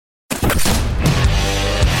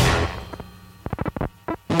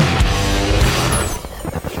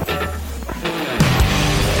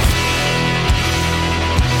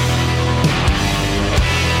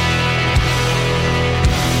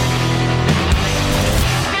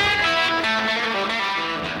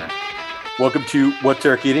Welcome to What's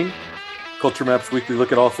Eric Eating? Culture Map's weekly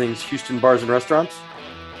look at all things Houston bars and restaurants.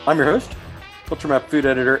 I'm your host, Culture Map food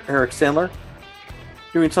editor Eric Sandler.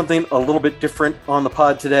 Doing something a little bit different on the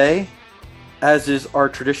pod today, as is our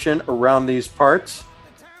tradition around these parts.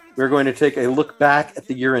 We're going to take a look back at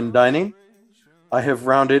the year in dining. I have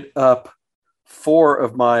rounded up 4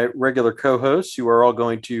 of my regular co-hosts who are all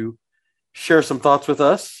going to share some thoughts with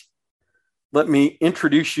us. Let me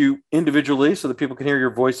introduce you individually so that people can hear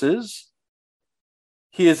your voices.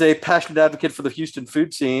 He is a passionate advocate for the Houston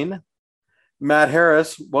food scene. Matt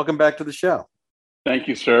Harris, welcome back to the show. Thank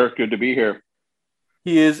you, sir. Good to be here.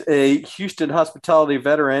 He is a Houston hospitality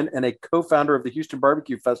veteran and a co-founder of the Houston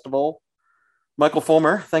Barbecue Festival. Michael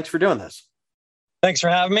Fulmer, thanks for doing this. Thanks for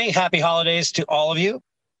having me. Happy holidays to all of you.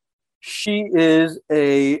 She is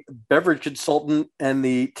a beverage consultant and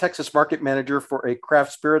the Texas market manager for a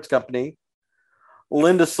craft spirits company.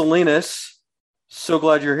 Linda Salinas, so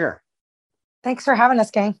glad you're here. Thanks for having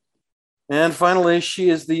us, gang. And finally,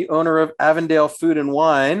 she is the owner of Avondale Food and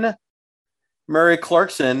Wine. Mary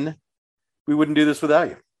Clarkson, we wouldn't do this without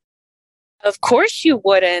you. Of course you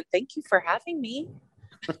wouldn't. Thank you for having me.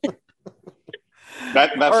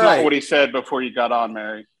 That's not what he said before you got on,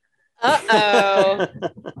 Mary. Uh-oh.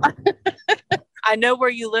 I know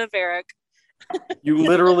where you live, Eric. You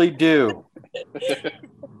literally do.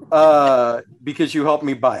 Because you helped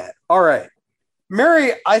me buy it. All right.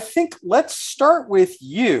 Mary, I think let's start with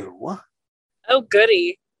you. Oh,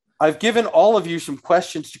 goody. I've given all of you some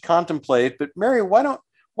questions to contemplate, but Mary, why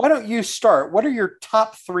don't you start? What are your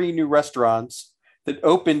top 3 new restaurants that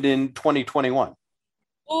opened in 2021?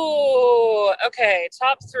 Ooh, okay.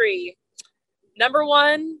 Top 3. Number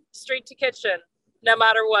 1, Street to Kitchen. No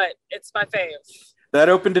matter what, it's my fave. That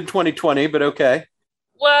opened in 2020, but okay.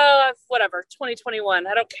 Well, whatever. 2021.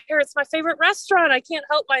 I don't care. It's my favorite restaurant. I can't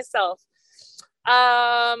help myself.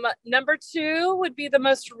 Number 2 would be the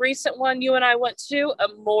most recent one you and I went to,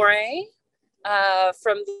 Amore,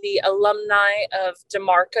 from the alumni of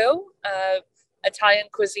DeMarco. Italian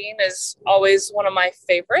cuisine is always one of my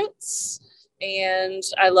favorites. And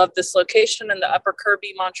I love this location in the Upper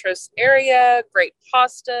Kirby Montrose area. Great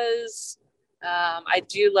pastas. I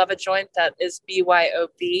do love a joint that is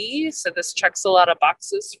BYOB. So this checks a lot of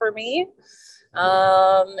boxes for me.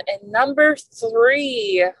 And number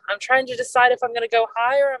 3, I'm trying to decide if I'm going to go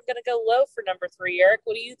high or I'm going to go low for number 3. Eric,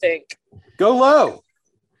 what do you think? Go low.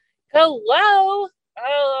 Go low?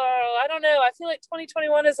 Oh, I don't know. I feel like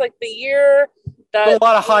 2021 is like the year that... A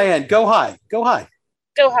lot of high end. Go high. Go high.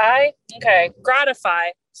 Go high? Okay.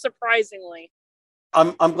 Gratify, surprisingly.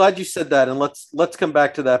 I'm glad you said that, and let's come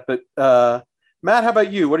back to that. But Matt, how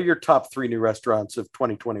about you? What are your top 3 new restaurants of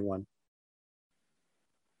 2021?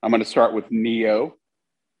 I'm going to start with Neo,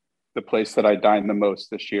 the place that I dined the most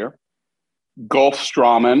this year. Gulf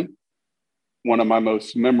Strawman, one of my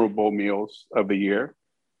most memorable meals of the year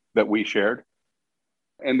that we shared.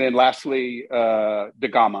 And then lastly, Da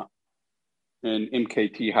Gama in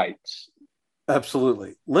MKT Heights.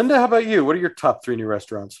 Absolutely. Linda, how about you? What are your top 3 new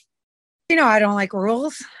restaurants? You know, I don't like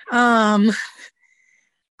rules. I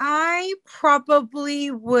probably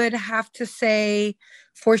would have to say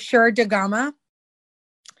for sure Da Gama.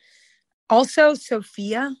 Also,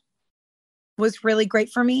 Sophia was really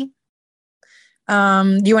great for me.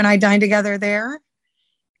 You and I dined together there.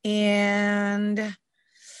 And,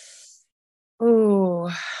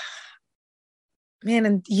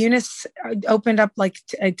 and Eunice opened up like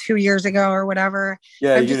 2 years ago or whatever.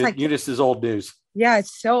 Yeah, Eunice is old news. Yeah,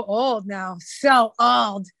 it's so old now. So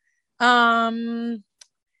old.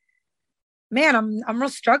 Man, I'm real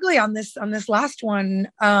struggling on this last one.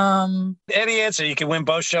 Any answer, you can win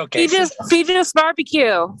both showcases. Feegis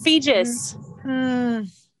Barbecue. Feegis.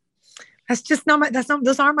 That's just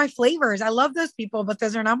those aren't my flavors. I love those people, but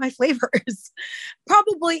those are not my flavors.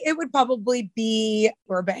 It would probably be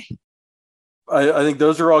Urbe. I think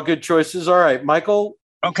those are all good choices. All right, Michael.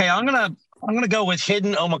 Okay, I'm gonna go with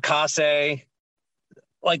Hidden Omakase.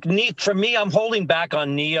 Like for me, I'm holding back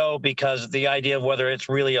on Neo because the idea of whether it's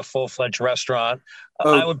really a full-fledged restaurant.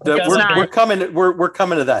 We're coming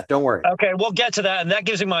to that. Don't worry. Okay, we'll get to that, and that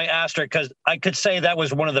gives me my asterisk because I could say that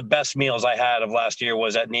was one of the best meals I had of last year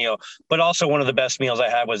was at Neo, but also one of the best meals I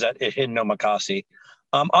had was at Hidden Omakase.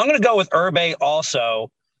 I'm going to go with Urbe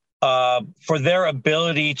also for their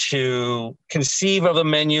ability to conceive of a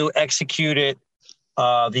menu, execute it.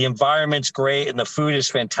 The environment's great and the food is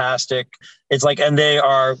fantastic. It's like, and they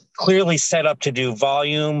are clearly set up to do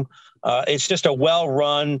volume. It's just a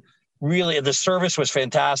well-run, really, the service was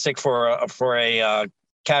fantastic for a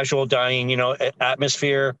casual dining,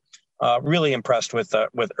 atmosphere. Really impressed with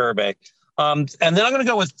Urbe. And then I'm going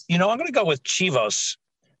to go with Chivos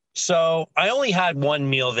So I only had one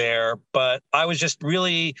meal there, but I was just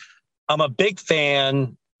really, I'm a big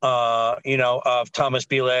fan, of Thomas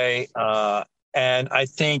Billet. And I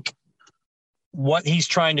think what he's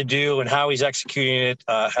trying to do and how he's executing it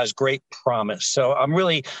has great promise. So I'm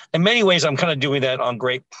really, in many ways, I'm kind of doing that on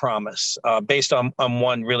great promise based on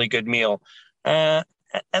one really good meal. And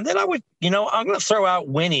then I would, I'm going to throw out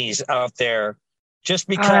Winnie's out there just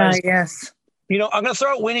because, Yes. I'm going to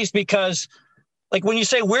throw out Winnie's because like when you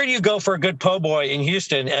say, where do you go for a good po' boy in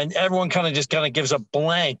Houston? And everyone kind of gives a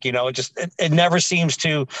blank, it never seems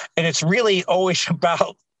to. And it's really always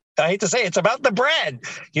about, I hate to say it's about the bread,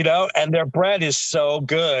 and their bread is so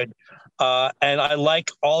good. And I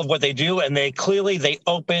like all of what they do. And they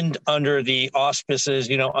opened under the auspices,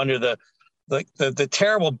 under the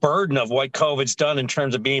terrible burden of what COVID's done in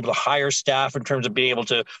terms of being able to hire staff, in terms of being able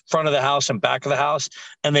to front of the house and back of the house.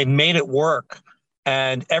 And they made it work.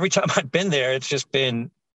 And every time I've been there, it's just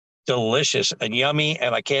been delicious and yummy.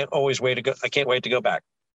 And I can't wait to go back.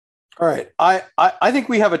 All right. I think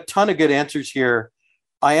we have a ton of good answers here.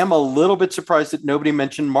 I am a little bit surprised that nobody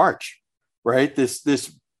mentioned March, right? This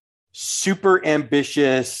super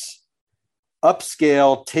ambitious,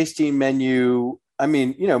 upscale tasting menu. I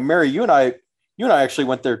mean, Mary, you and I actually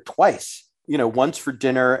went there twice, once for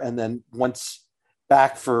dinner and then once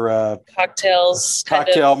back for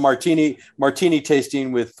cocktail martini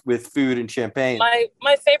tasting with food and champagne.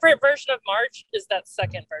 My favorite version of March is that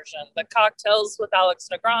second version, the cocktails with Alex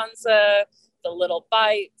Negranza, the little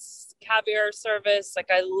bites, caviar service. Like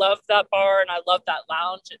I love that bar and I love that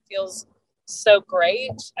lounge. It feels so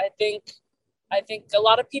great. I think a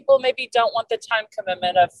lot of people maybe don't want the time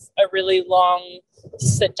commitment of a really long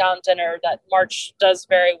sit down dinner that March does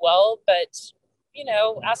very well, but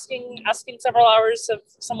asking several hours of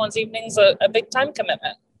someone's evening's a big time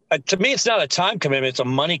commitment. To me, it's not a time commitment; it's a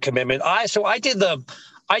money commitment. I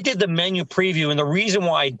did the menu preview, and the reason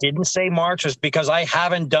why I didn't say March was because I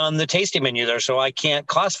haven't done the tasting menu there, so I can't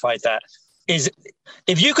classify that.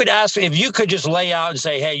 If you could just lay out and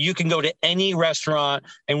say, hey, you can go to any restaurant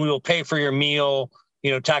and we will pay for your meal,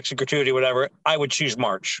 tax and gratuity, whatever, I would choose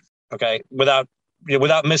March. Okay, without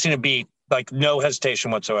missing a beat, like no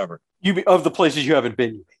hesitation whatsoever. Of the places you haven't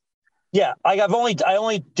been. Yeah, I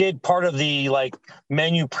only did part of the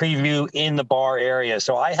menu preview in the bar area,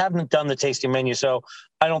 so I haven't done the tasting menu, so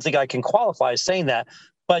I don't think I can qualify as saying that.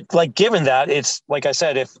 But given that, it's like I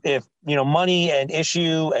said, if money and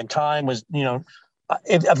issue and time was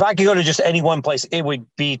if I could go to just any one place, it would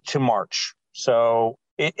be to March. So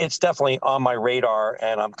it's definitely on my radar,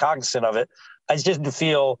 and I'm cognizant of it. I just didn't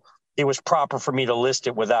feel it was proper for me to list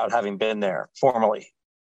it without having been there formally.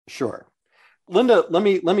 Sure. Linda, let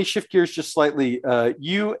me shift gears just slightly.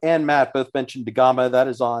 You and Matt both mentioned DeGama. That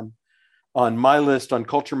is on my list on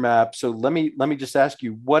Culture Map. So let me just ask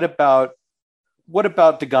you, what about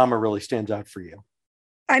DeGama really stands out for you?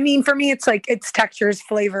 I mean, for me, it's textures,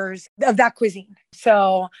 flavors of that cuisine.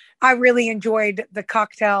 So I really enjoyed the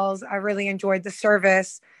cocktails. I really enjoyed the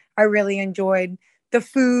service. I really enjoyed the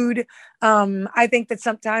food. I think that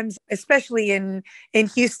sometimes, especially in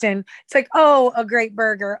Houston, it's like, oh, a great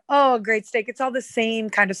burger, oh, a great steak. It's all the same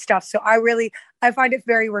kind of stuff. So I find it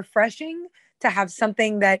very refreshing to have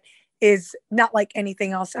something that is not like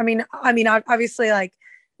anything else. I mean, obviously, like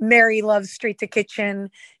Mary loves Street to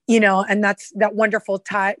Kitchen, and that's that wonderful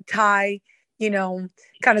Thai, kind of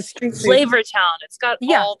street food. Flavor Town. It's got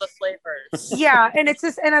all the flavors. Yeah, and it's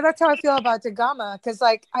just, and that's how I feel about DeGama, because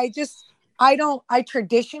I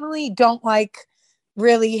traditionally don't like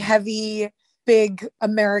really heavy, big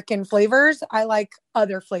American flavors. I like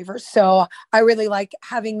other flavors. So I really like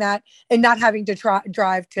having that and not having to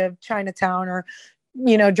drive to Chinatown or,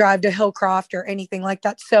 drive to Hillcroft or anything like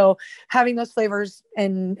that. So having those flavors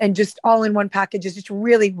and just all in one package is just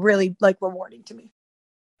really, really rewarding to me.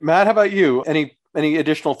 Matt, how about you? Any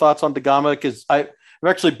additional thoughts on DeGama? Because I've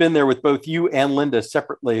actually been there with both you and Linda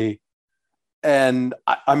separately. And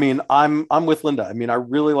I mean, I'm with Linda. I mean, I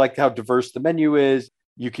really like how diverse the menu is.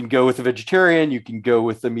 You can go with a vegetarian, you can go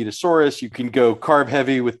with the Metasaurus, you can go carb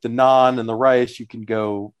heavy with the naan and the rice, you can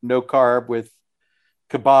go no carb with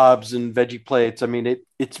kebabs and veggie plates. I mean,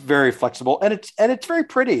 it's very flexible and it's very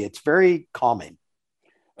pretty. It's very calming.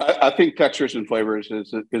 I think textures and flavors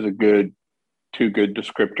is a good, two good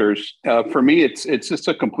descriptors. For me, it's just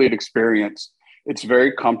a complete experience. It's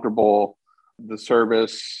very comfortable. The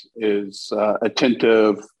service is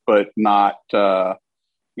attentive, but not,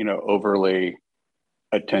 overly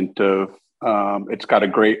attentive. It's got a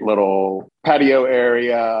great little patio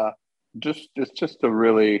area. It's just a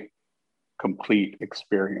really complete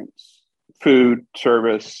experience. Food,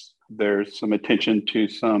 service, There's some attention to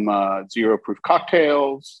some zero proof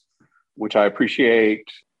cocktails, which I appreciate.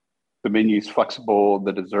 The menu's flexible.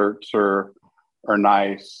 The desserts are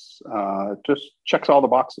nice. Just checks all the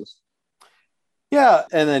boxes. Yeah.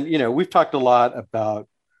 And then, we've talked a lot about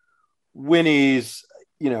Winnie's.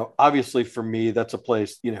 Obviously for me, that's a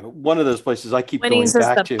place, one of those places I keep Winnie's going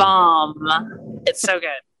back is the to. bomb. It's so good.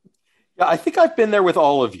 Yeah, I think I've been there with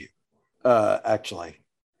all of you, actually,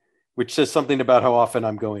 which says something about how often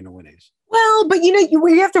I'm going to Winnie's. Well, but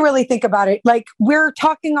we have to really think about it. Like, we're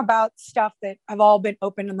talking about stuff that have all been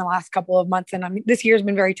open in the last couple of months. And this year's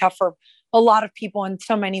been very tough for a lot of people in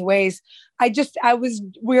so many ways. As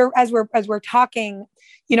we're talking,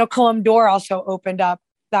 Colum d'Or also opened up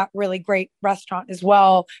that really great restaurant as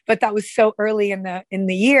well. But that was so early in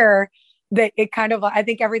the year that it kind of, I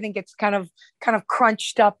think everything gets kind of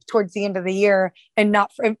crunched up towards the end of the year and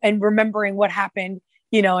remembering what happened,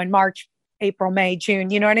 in March, April, May, June,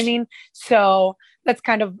 you know what I mean? So that's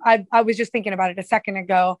kind of, I was just thinking about it a second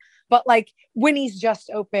ago, but like Winnie's just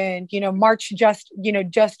opened, March just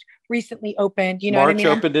recently opened, March what I mean?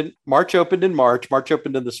 March opened in March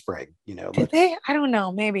opened in the spring, Did they? I don't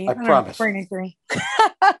know. Maybe. I promise.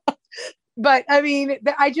 But I mean,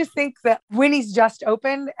 I just think that Winnie's just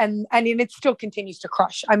opened and I mean, it still continues to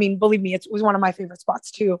crush. I mean, believe me, it was one of my favorite spots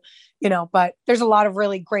too, but there's a lot of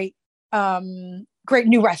really great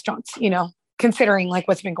new restaurants, considering like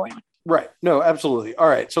what's been going on. Right. No, absolutely. All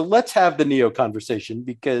right. So let's have the Neo conversation,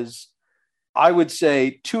 because I would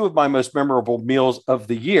say two of my most memorable meals of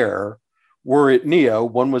the year were at Neo.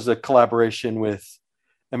 One was a collaboration with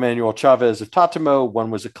Emmanuel Chavez of Tatamo. One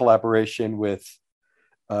was a collaboration with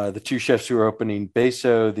the two chefs who are opening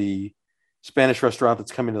Beso, the Spanish restaurant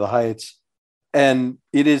that's coming to the Heights. And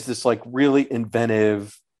it is this like really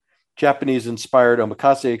inventive Japanese inspired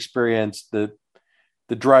omakase experience. The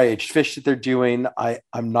dry aged fish that they're doing,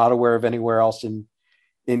 I'm not aware of anywhere else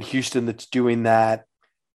in Houston that's doing that.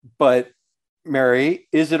 But Mary,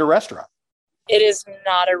 is it a restaurant? It is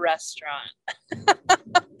not a restaurant.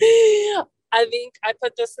 I think I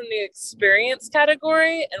put this in the experience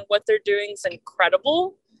category, and what they're doing is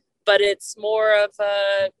incredible, but it's more of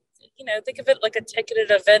a, think of it like a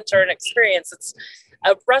ticketed event or an experience. It's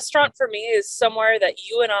a restaurant for me is somewhere that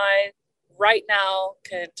you and I right now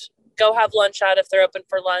could go have lunch at if they're open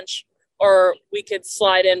for lunch, or we could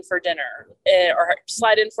slide in for dinner or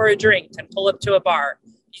slide in for a drink and pull up to a bar.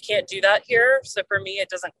 You can't do that here. So for me, it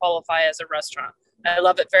doesn't qualify as a restaurant. I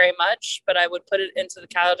love it very much, but I would put it into the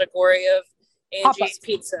category of Angie's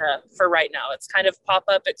Pizza for right now. It's kind of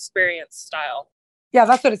pop-up experience style. Yeah,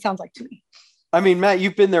 that's what it sounds like to me. I mean, Matt,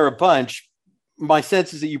 you've been there a bunch. My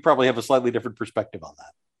sense is that you probably have a slightly different perspective on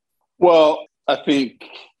that. Well, I think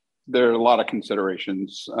there are a lot of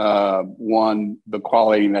considerations. One, the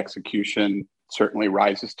quality and execution certainly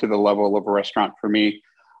rises to the level of a restaurant for me.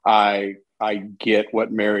 I get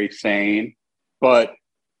what Mary's saying, but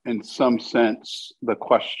in some sense, the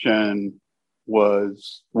question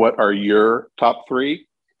was, what are your top three?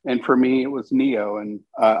 And for me, it was Neo. And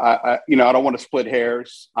I don't want to split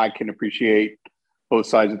hairs. I can appreciate both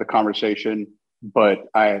sides of the conversation, but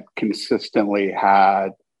I have consistently had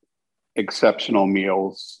exceptional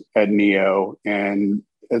meals at Neo. And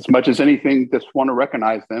as much as anything, just want to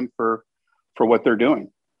recognize them for what they're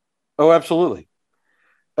doing. Oh, absolutely.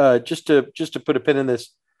 Just to put a pin in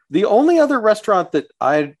this, the only other restaurant that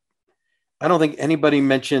I don't think anybody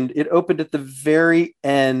mentioned, it opened at the very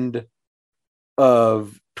end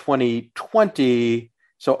of 2020.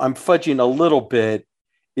 So I'm fudging a little bit,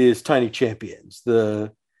 is Tiny Champions,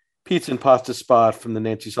 the pizza and pasta spot from the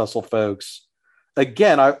Nancy's Hustle folks.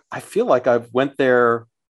 Again, I feel like I've went there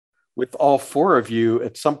with all four of you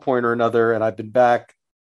at some point or another, and I've been back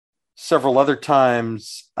several other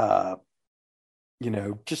times,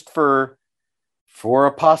 just for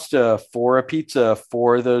a pasta, for a pizza,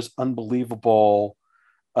 for those unbelievable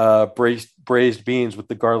braised beans with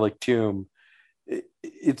the garlic tomb.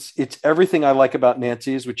 It's everything I like about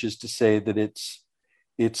Nancy's, which is to say that it's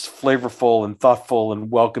flavorful and thoughtful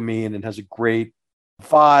and welcoming and has a great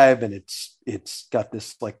vibe, and it's got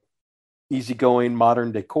this like easygoing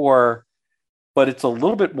modern decor, but it's a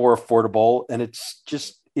little bit more affordable, and it's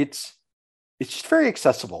just very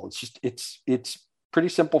accessible. It's pretty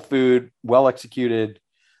simple food, well executed,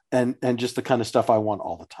 and just the kind of stuff I want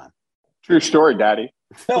all the time. True story, Daddy.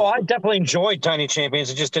 No, I definitely enjoyed Tiny Champions.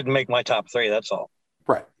 It just didn't make my top three. That's all.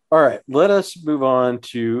 Right. All right. Let us move on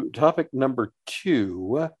to topic number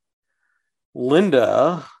 2.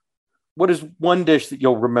 Linda, what is one dish that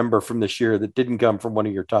you'll remember from this year that didn't come from one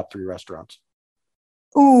of your top 3 restaurants?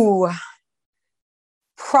 Ooh,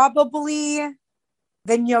 probably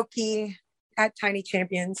the gnocchi at Tiny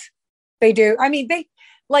Champions. They do. I mean, they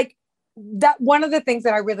like that. One of the things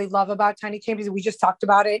that I really love about Tiny Champions, we just talked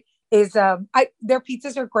about it, is their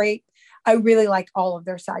pizzas are great. I really like all of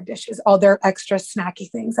their side dishes, all their extra snacky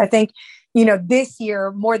things. I think, this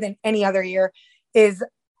year more than any other year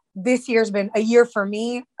this year's been a year for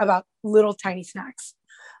me about little tiny snacks.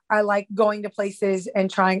 I like going to places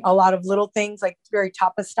and trying a lot of little things, like very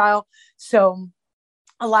tapas style. So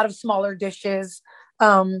a lot of smaller dishes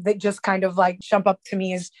that just kind of like jump up to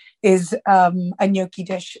me is a gnocchi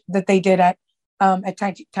dish that they did at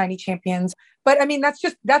Tiny Champions. But I mean, that's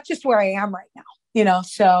just where I am right now,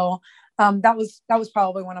 so that was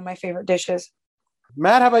probably one of my favorite dishes.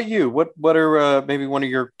 Matt, how about you? What are maybe one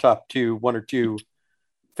or two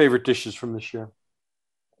favorite dishes from this year?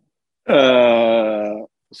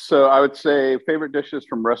 So I would say favorite dishes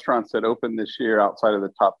from restaurants that opened this year outside of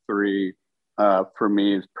the top three for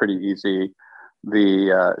me is pretty easy.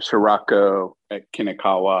 The Shirako at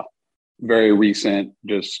Kinakawa, very recent,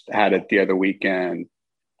 just had it the other weekend.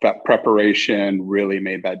 That preparation really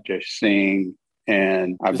made that dish sing.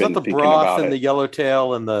 And I've been thinking about it. Is that the broth and the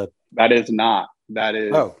yellowtail and the... That is not. That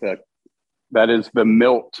is that is the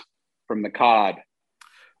milt from the cod.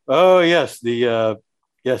 Oh, yes. The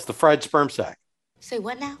fried sperm sack. Say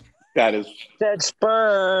what now? That is dead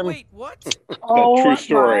sperm. Wait, what? That true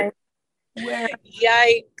story.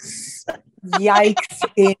 Yikes. Yikes,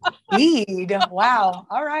 indeed. Wow.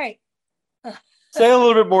 All right. Say a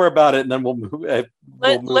little bit more about it, and then we'll move.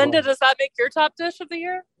 Linda, on. does that make your top dish of the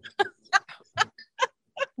year?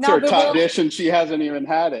 It's her top dish, and she hasn't even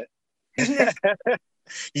had it.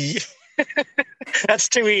 That's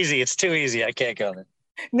too easy. It's too easy. I can't go there.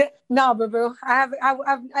 No, boo boo. I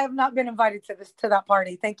have not been invited to that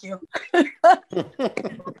party. Thank you. Why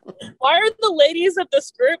are the ladies of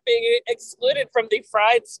this group being excluded from the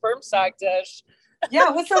fried sperm sack dish?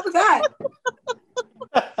 Yeah, what's up with that?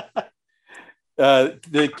 The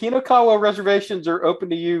Kinakawa reservations are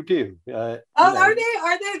open to you too. Are they?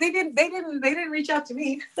 Are they? They didn't reach out to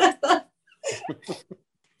me.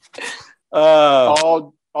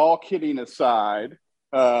 All kidding aside,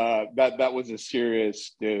 that was a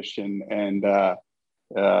serious dish and a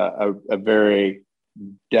very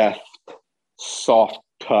deft, soft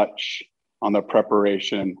touch on the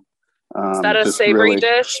preparation. Is that a savory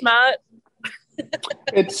dish, Matt?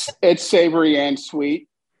 It's savory and sweet.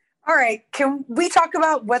 All right. Can we talk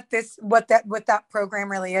about what that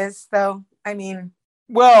program really is, though? I mean,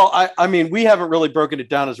 well, I mean, we haven't really broken it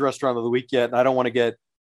down as restaurant of the week yet, and I don't want to get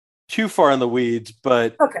too far in the weeds,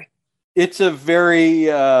 but okay. It's a very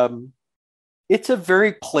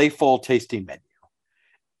playful tasting menu.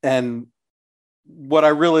 And what I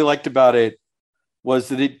really liked about it was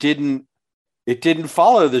that it didn't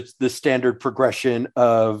follow the standard progression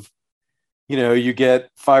of, you get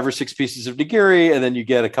 5 or 6 pieces of nigiri, and then you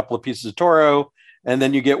get a couple of pieces of toro, and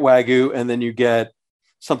then you get wagyu, and then you get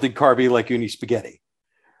something carby like uni spaghetti.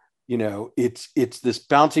 It's this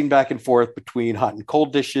bouncing back and forth between hot and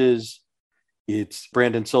cold dishes. It's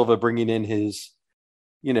Brandon Silva bringing in his,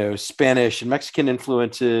 Spanish and Mexican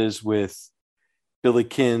influences with Billy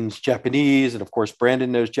Kinn's Japanese. And of course,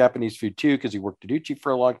 Brandon knows Japanese food too, because he worked at Uchi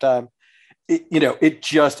for a long time.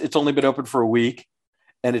 It's only been open for a week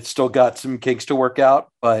and it's still got some kinks to work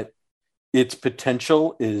out, but its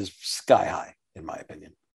potential is sky high, in my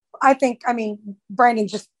opinion. Brandon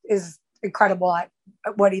just is incredible at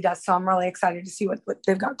what he does. So I'm really excited to see what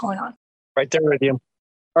they've got going on. Right there with you.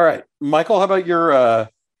 All right, Michael, how about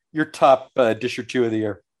your top dish or two of the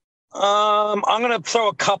year? I'm going to throw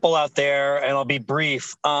a couple out there and I'll be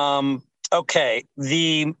brief. Okay.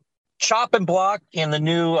 The chop and block in the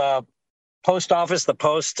new post office, the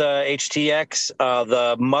post HTX,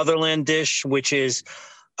 the motherland dish, which is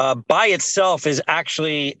by itself is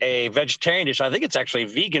actually a vegetarian dish. I think it's actually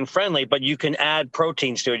vegan friendly, but you can add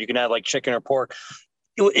proteins to it. You can add like chicken or pork.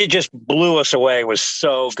 It just blew us away. It was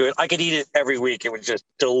so good. I could eat it every week. It was just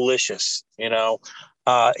delicious.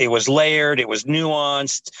 It was layered. It was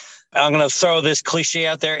nuanced. I'm going to throw this cliche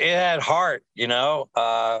out there. It had heart,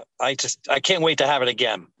 I can't wait to have it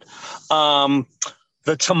again.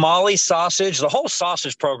 The tamale sausage, the whole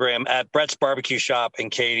sausage program at Brett's Barbecue Shop in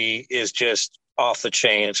Katy is just off the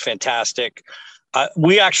chain. It's fantastic.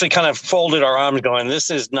 We actually kind of folded our arms going,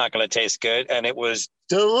 this is not going to taste good. And it was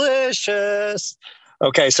delicious.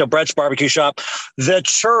 Okay, so Brett's Barbecue Shop. The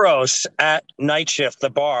churros at Night Shift, the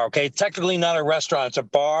bar. Okay, technically not a restaurant. It's a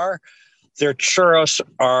bar. Their churros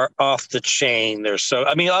are off the chain.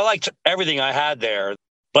 I liked everything I had there,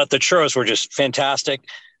 but the churros were just fantastic.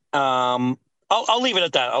 I'll leave it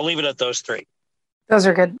at that. I'll leave it at those three. Those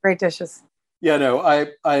are good. Great dishes. Yeah, no,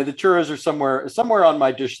 the churros are somewhere on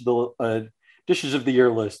my dish of dishes of the year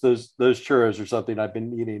list. Those churros are something I've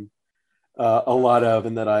been eating a lot of,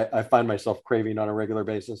 and that I find myself craving on a regular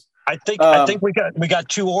basis. I think we got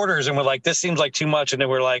 2 orders, and we're like, this seems like too much, and then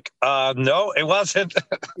we're like, no, it wasn't.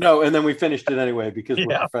 No, and then we finished it anyway because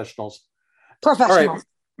we're professionals. Professionals.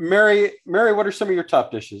 All right, Mary, what are some of your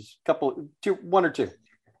top dishes? One or two.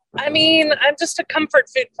 I mean, I'm just a comfort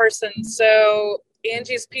food person, so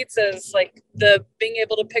Angie's Pizzas, like being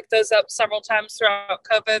able to pick those up several times throughout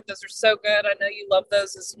COVID, those are so good. I know you love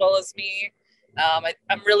those as well as me.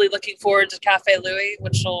 I'm really looking forward to Cafe Louis,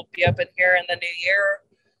 which will be open here in the new year.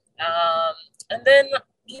 And then,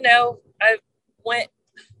 I went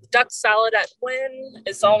duck salad at Quinn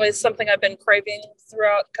is always something I've been craving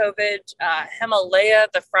throughout COVID. Himalaya,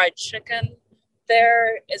 the fried chicken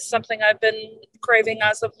there is something I've been craving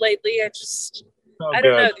as of lately. I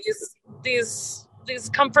don't know, these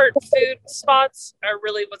comfort food spots are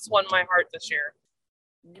really what's won my heart this year.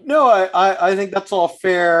 No, I think that's all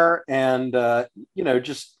fair. And, scrolling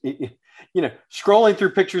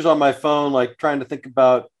through pictures on my phone, like trying to think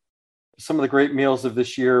about some of the great meals of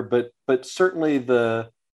this year, but certainly the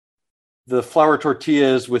flour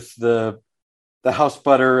tortillas with the house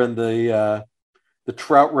butter and the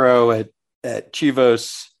trout roe at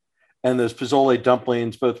Chivos and those pozole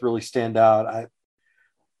dumplings both really stand out.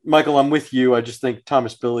 Michael, I'm with you. I just think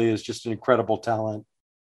Thomas Billy is just an incredible talent.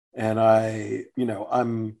 And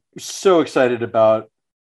I'm so excited about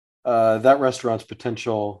that restaurant's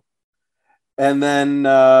potential. And then,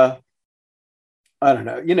 I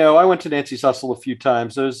don't know, I went to Nancy's Hustle a few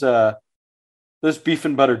times. Those beef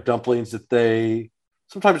and butter dumplings that they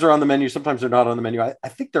sometimes are on the menu, sometimes they're not on the menu. I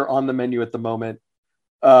think they're on the menu at the moment.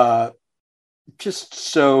 Just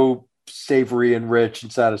so savory and rich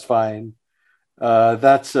and satisfying.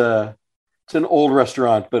 It's an old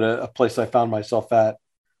restaurant, but a place I found myself at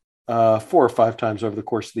 4 or 5 times over the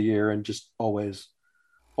course of the year, and just always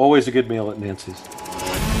a good meal at Nancy's.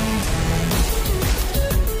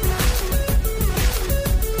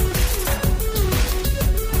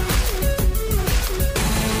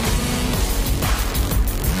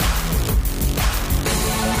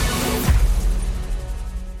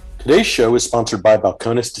 Today's show is sponsored by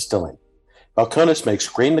Balcones Distilling. Balcones makes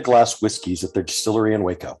grain-to-glass whiskeys at their distillery in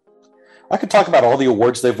Waco. I could talk about all the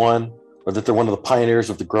awards they've won, or that they're one of the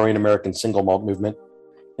pioneers of the growing American single malt movement.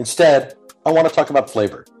 Instead, I want to talk about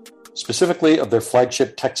flavor, specifically of their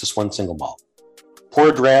flagship Texas One single malt. Pour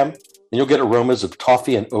a dram, and you'll get aromas of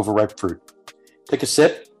toffee and overripe fruit. Take a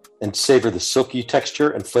sip and savor the silky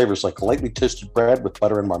texture and flavors like lightly toasted bread with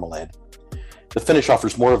butter and marmalade. The finish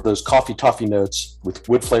offers more of those coffee toffee notes with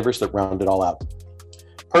wood flavors that round it all out.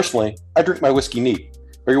 Personally, I drink my whiskey neat,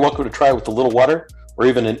 but you're welcome to try it with a little water or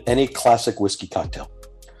even in any classic whiskey cocktail.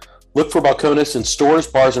 Look for Balcones in stores,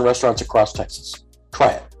 bars, and restaurants across Texas.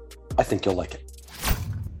 Try it. I think you'll like it.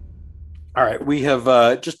 All right. We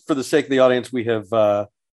have, just for the sake of the audience, we have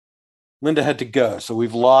Linda had to go. So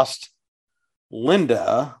we've lost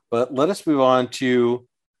Linda, but let us move on to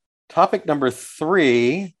topic number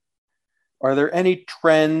 3. Are there any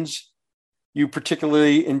trends you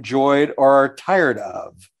particularly enjoyed or are tired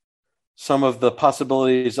of? Some of the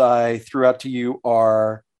possibilities I threw out to you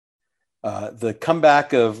are the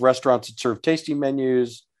comeback of restaurants that serve tasting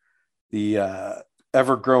menus, the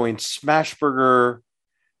ever-growing smash burger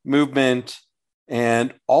movement,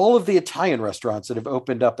 and all of the Italian restaurants that have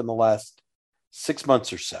opened up in the last 6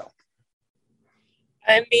 months or so.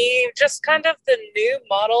 I mean, just kind of the new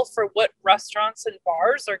model for what restaurants and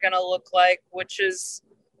bars are going to look like, which is,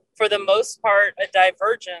 for the most part, a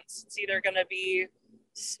divergence. It's either going to be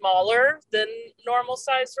smaller than normal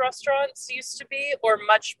sized restaurants used to be, or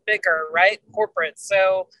much bigger, right? Corporate.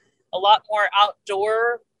 So a lot more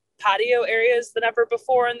outdoor patio areas than ever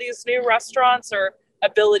before in these new restaurants, or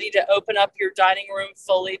ability to open up your dining room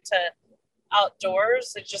fully to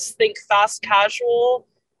outdoors. I just think fast casual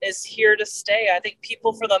is here to stay. I think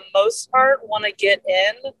people, for the most part, want to get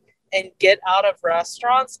in and get out of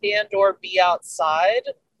restaurants and or be outside.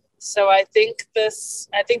 So I think there's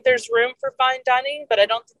room for fine dining, but I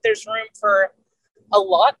don't think there's room for a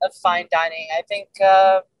lot of fine dining. I think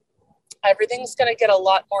everything's going to get a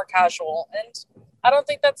lot more casual, and I don't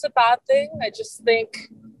think that's a bad thing. I just think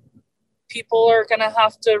people are going to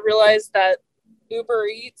have to realize that Uber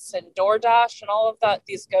Eats and DoorDash and all of that,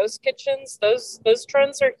 these ghost kitchens, those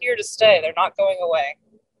trends are here to stay. They're not going away.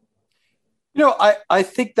 I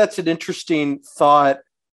think that's an interesting thought,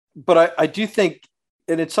 but I do think,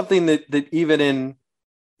 and it's something that even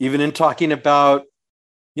in talking about,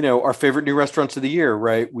 our favorite new restaurants of the year,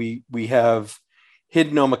 right? We have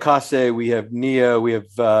Hidden Omakase, we have Neo, we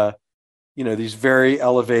have, these very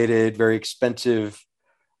elevated, very expensive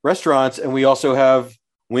restaurants. And we also have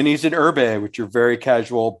Winnie's and Herbe, which are very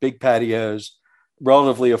casual, big patios,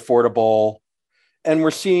 relatively affordable. And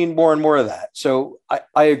we're seeing more and more of that. So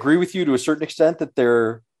I agree with you to a certain extent that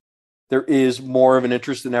there is more of an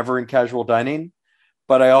interest than ever in casual dining.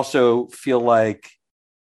 But I also feel like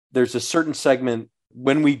there's a certain segment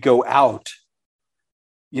when we go out,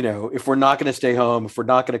 if we're not going to stay home, if we're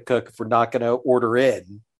not going to cook, if we're not going to order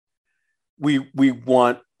in, we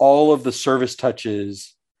want all of the service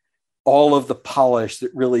touches, all of the polish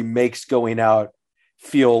that really makes going out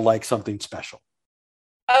feel like something special.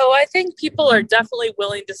 Oh, I think people are definitely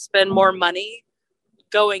willing to spend more money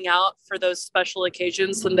going out for those special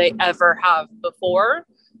occasions than they ever have before,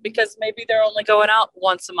 because maybe they're only going out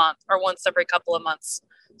once a month or once every couple of months.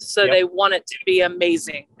 So They want it to be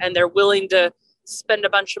amazing, and they're willing to spend a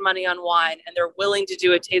bunch of money on wine, and they're willing to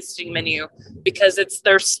do a tasting menu because it's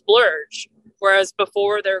their splurge. Whereas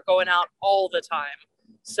before they're going out all the time.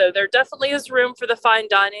 So there definitely is room for the fine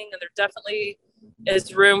dining, and there definitely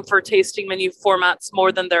is room for tasting menu formats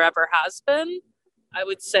more than there ever has been, I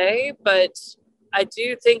would say. But I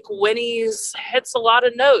do think Winnie's hits a lot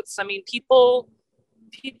of notes. I mean, people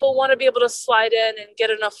want to be able to slide in and get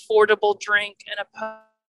an affordable drink and a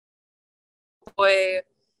way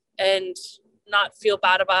and not feel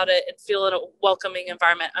bad about it and feel in a welcoming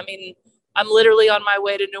environment. I mean, I'm literally on my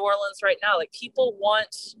way to New Orleans right now. Like, people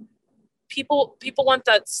want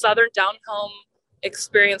that Southern down home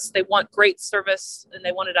experience. They want great service, and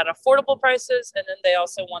they want it at affordable prices. And then they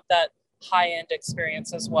also want that high-end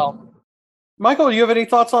experience as well. Michael, do you have any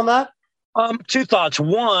thoughts on that? Two thoughts.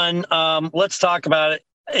 One, let's talk about it.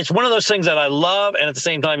 It's one of those things that I love, and at the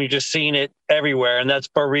same time, you've just seen it everywhere, and that's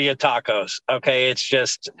birria tacos. Okay,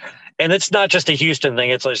 and it's not just a Houston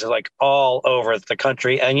thing. It's just like all over the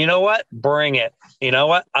country. And you know what? Bring it. You know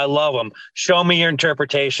what? I love them. Show me your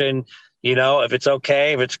interpretation. If it's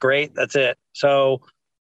okay, if it's great, that's it. So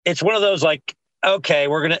it's one of those like, okay,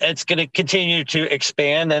 it's gonna continue to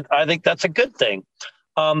expand, and I think that's a good thing.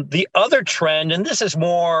 The other trend, and this is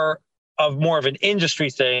more of an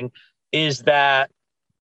industry thing, is that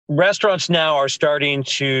restaurants now are starting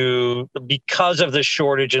to, because of the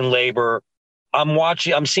shortage in labor,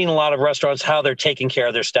 I'm seeing a lot of restaurants, how they're taking care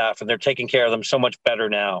of their staff, and they're taking care of them so much better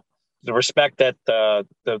now. The respect that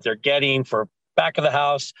they're getting for back of the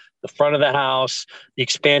house, the front of the house, the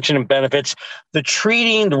expansion and benefits, the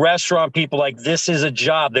treating the restaurant people like this is a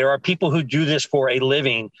job. There are people who do this for a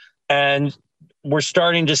living, and we're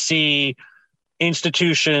starting to see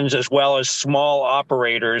institutions as well as small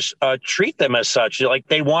operators treat them as such. Like,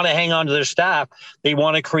 they want to hang on to their staff. They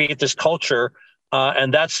want to create this culture.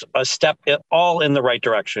 And that's a step all in the right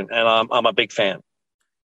direction. And I'm a big fan.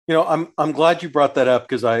 I'm glad you brought that up,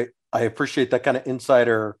 because I appreciate that kind of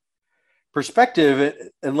insider perspective.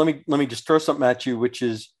 And let me just throw something at you, which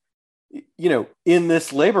is, in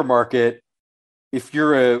this labor market, if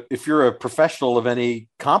you're a professional of any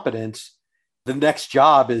competence, the next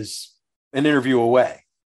job is an interview away,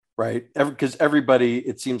 right? Because everybody,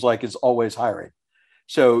 it seems like, is always hiring.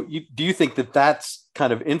 So do you think that that's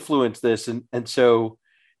kind of influenced this? And so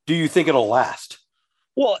do you think it'll last?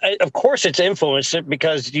 Well, of course it's influenced it,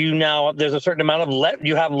 because there's a certain amount of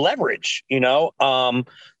you have leverage,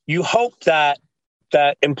 you hope that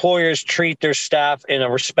employers treat their staff in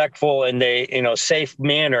a respectful and safe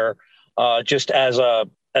manner, just as a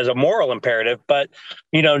moral imperative. But,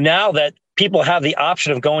 now that people have the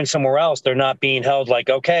option of going somewhere else, they're not being held like,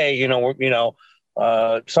 okay,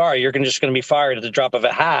 sorry, you're just going to be fired at the drop of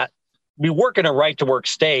a hat. We work in a right to work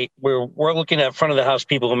state. We're looking at front of the house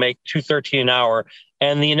people who make $2.13 an hour,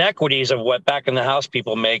 and the inequities of what back in the house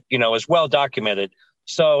people make, is well documented.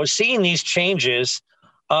 So seeing these changes,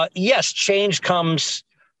 yes, change comes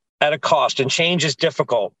at a cost, and change is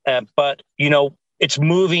difficult, but it's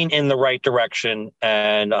moving in the right direction,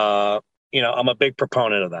 and I'm a big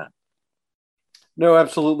proponent of that. No,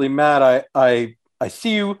 absolutely, Matt. I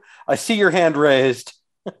see you. I see your hand raised.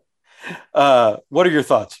 What are your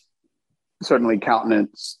thoughts? Certainly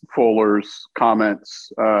countenance Fuller's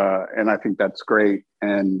comments, and I think that's great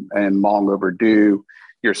and long overdue.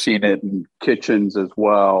 You're seeing it in kitchens as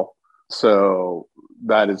well. So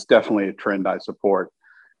that is definitely a trend I support.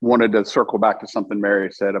 Wanted to circle back to something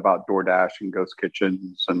Mary said about DoorDash and ghost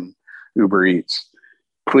kitchens and Uber Eats.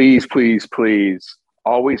 Please, please, please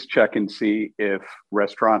always check and see if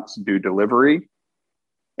restaurants do delivery,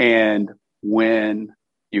 and when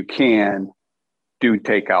you can, do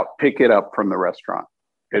takeout. Pick it up from the restaurant.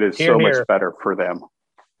 It is so much better for them.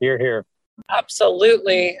 Here.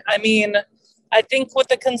 Absolutely. I mean, I think with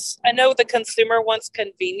I know the consumer wants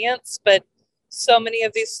convenience, but so many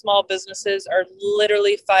of these small businesses are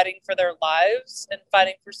literally fighting for their lives and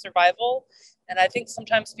fighting for survival. And I think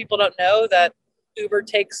sometimes people don't know that Uber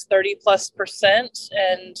takes 30+%.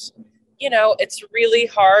 And, it's really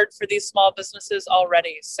hard for these small businesses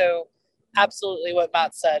already. So absolutely what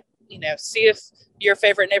Matt said, see if your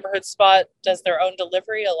favorite neighborhood spot does their own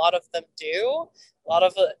delivery. A lot of them do. A lot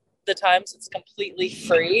of the times it's completely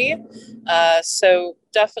free. So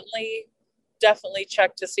definitely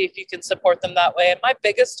check to see if you can support them that way. And my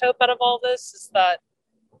biggest hope out of all this is that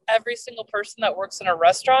every single person that works in a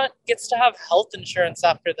restaurant gets to have health insurance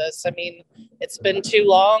after this. I mean, it's been too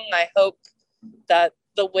long. I hope that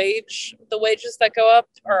the wages that go up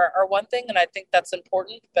are one thing, and I think that's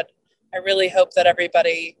important, but I really hope that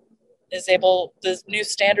everybody is able, the new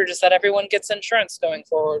standard is that everyone gets insurance going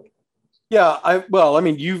forward. Yeah,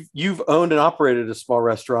 you've owned and operated a small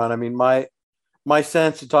restaurant. I mean, my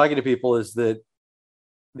sense of talking to people is that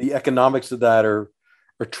the economics of that are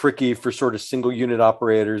tricky for sort of single unit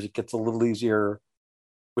operators. It gets a little easier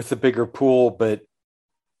with the bigger pool, but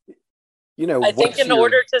I think in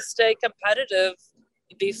order to stay competitive,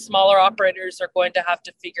 these smaller operators are going to have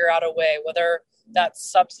to figure out a way, whether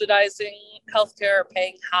that's subsidizing healthcare or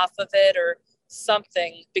paying half of it or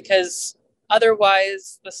something, because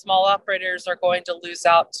otherwise the small operators are going to lose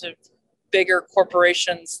out to bigger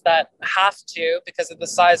corporations that have to because of the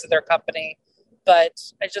size of their company. But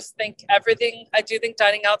I do think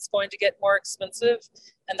dining out's going to get more expensive,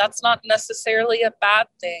 and that's not necessarily a bad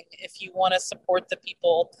thing if you want to support the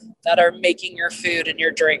people that are making your food and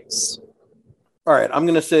your drinks. All right, I'm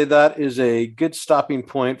going to say that is a good stopping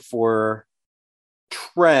point for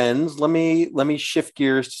trends. Let me shift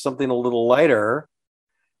gears to something a little lighter.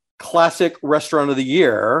 Classic restaurant of the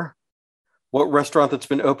year. What restaurant that's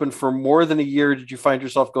been open for more than a year did you find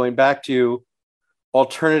yourself going back to?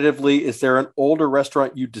 Alternatively, is there an older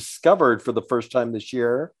restaurant you discovered for the first time this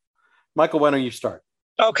year? Michael, why don't you start?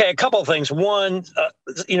 Okay, a couple of things. One,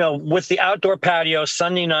 with the outdoor patio,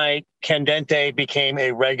 Sunday night, Candente became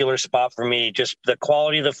a regular spot for me. Just the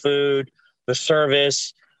quality of the food, the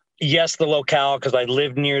service. Yes, the locale, because I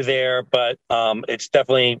live near there, but it's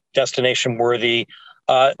definitely destination worthy.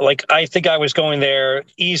 I think I was going there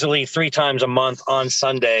easily 3 times a month on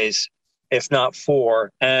Sundays, if not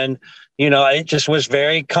 4. And, it just was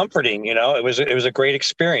very comforting. It was a great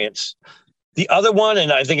experience. The other one,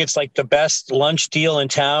 and I think it's like the best lunch deal in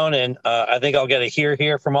town, and I think I'll get a hear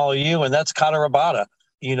here from all of you, and that's Kata Rabata.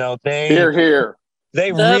 Hear.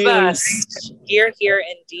 They the really best. Here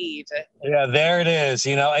indeed. Yeah, there it is.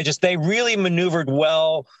 They really maneuvered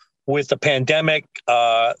well with the pandemic,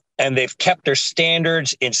 and they've kept their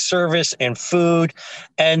standards in service and food,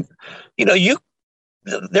 and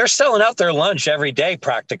they're selling out their lunch every day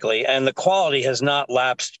practically, and the quality has not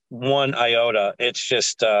lapsed one iota. It's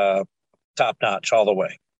just top notch all the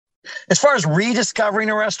way. As far as rediscovering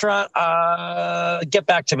a restaurant, get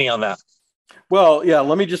back to me on that. Well, yeah,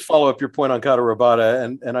 let me just follow up your point on Kata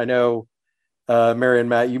Rabata, and I know Mary and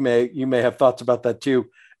Matt, you may have thoughts about that too.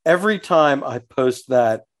 Every time I post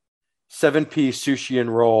that 7-piece sushi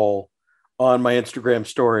and roll on my Instagram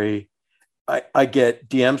story, I get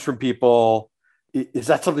DMs from people. Is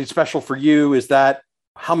that something special for you?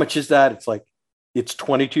 How much is that? It's like, it's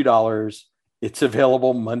 $22. It's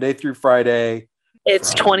available Monday through Friday.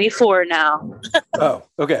 It's 24 now. Oh,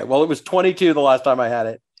 okay. Well, it was 22 the last time I had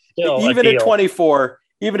it. Still Even at 24,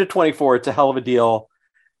 it's a hell of a deal.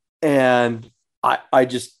 And I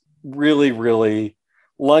just really, really,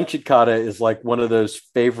 lunch at Kata is like one of those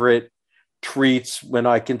favorite treats when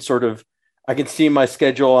I can see my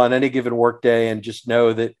schedule on any given work day and just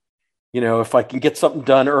know that, if I can get something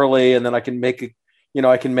done early and then I can make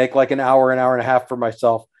like an hour and a half for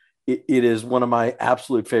myself. It is one of my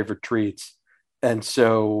absolute favorite treats. And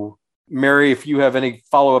so, Mary, if you have any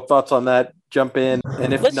follow-up thoughts on that, jump in.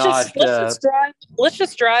 And if let's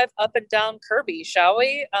just drive up and down Kirby, shall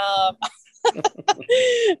we?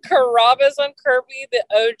 Carrabba's on Kirby, the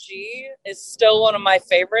OG, is still one of my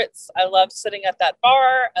favorites. I love sitting at that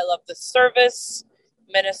bar. I love the service.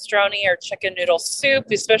 Minestrone or chicken noodle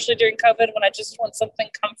soup, especially during COVID when I just want something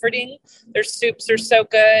comforting. Their soups are so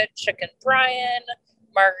good. Chicken Brian,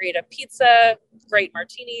 margarita pizza, great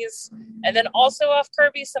martinis. And then also off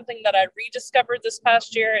Kirby, something that I rediscovered this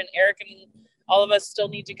past year, and Eric and all of us still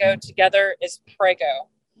need to go together, is Prego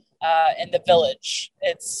in the Village.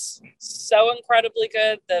 It's so incredibly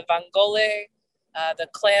good. The vongole, the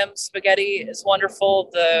clam spaghetti is wonderful.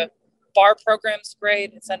 The bar program's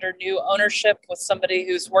great. It's under new ownership with somebody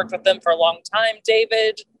who's worked with them for a long time,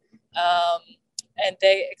 David. And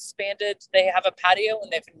they expanded. They have a patio,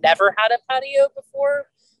 and they've never had a patio before.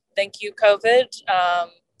 Thank you, COVID.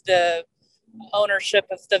 The ownership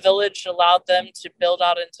of the village allowed them to build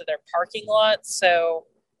out into their parking lot. So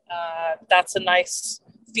that's a nice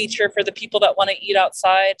feature for the people that want to eat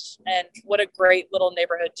outside. And what a great little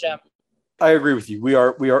neighborhood gem. I agree with you. We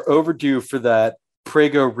are overdue for that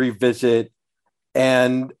Prego revisit.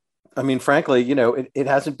 And I mean, frankly, it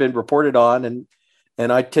hasn't been reported on,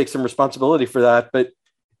 and I take some responsibility for that. But,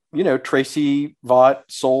 Tracy Vaught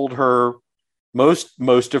sold her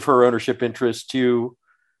most of her ownership interest to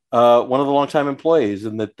one of the longtime employees,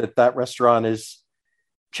 and that restaurant has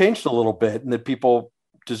changed a little bit, and that people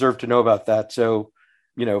deserve to know about that. So,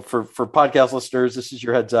 for podcast listeners, this is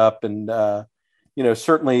your heads up. And,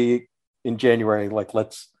 certainly in January, like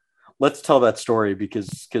let's tell that story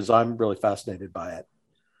because I'm really fascinated by it.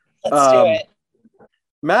 Let's do it.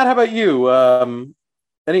 Matt, how about you?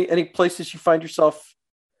 Any places you find yourself,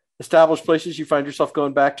 established places you find yourself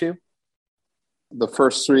going back to? The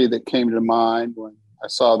first three that came to mind when I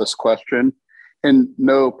saw this question, in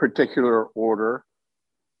no particular order: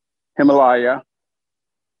 Himalaya,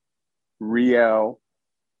 Riel,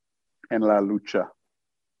 and La Lucha.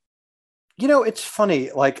 It's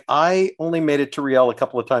funny. Like, I only made it to Riel a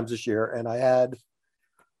couple of times this year, and I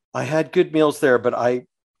had good meals there, but I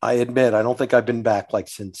admit I don't think I've been back like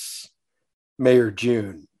since May or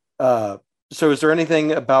June. So is there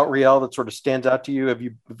anything about Riel that sort of stands out to you? Have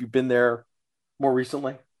you been there more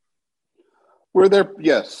recently? We're there,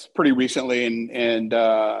 yes, pretty recently, and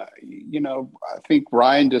I think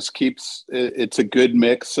Ryan just keeps it's a good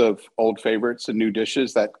mix of old favorites and new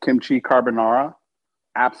dishes. That kimchi carbonara,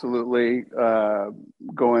 absolutely.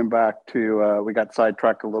 Going back to we got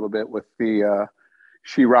sidetracked a little bit with the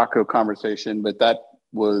Shirako conversation, but that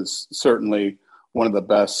was certainly one of the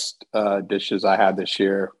best dishes I had this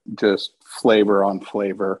year. Just flavor on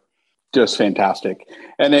flavor, just fantastic,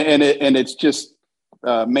 and it's just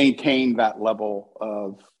maintained that level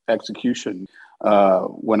of execution.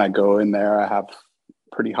 When I go in there, I have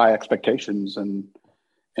pretty high expectations, and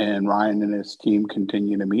Ryan and his team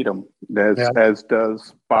continue to meet them, as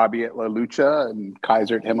does Bobby at La Lucha and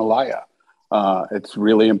Kaiser at Himalaya. It's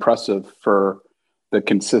really impressive for the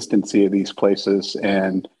consistency of these places.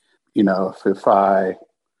 And, if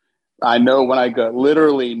I know when I go,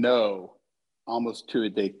 literally know almost to a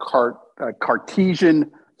day,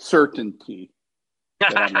 Cartesian certainty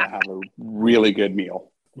that I'm going to have a really good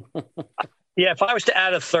meal. Yeah, if I was to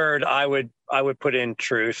add a third, I would put in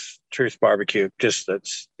Truth Barbecue. Just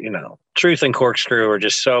that's, Truth and Corkscrew are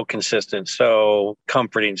just so consistent, so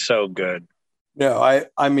comforting, so good. No,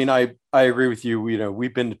 I mean, I agree with you.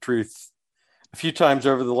 We've been to Truth a few times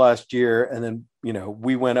over the last year, and then,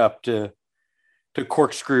 we went up to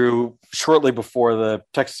Corkscrew shortly before the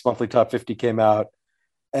Texas Monthly Top 50 came out,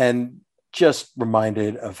 and just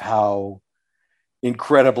reminded of how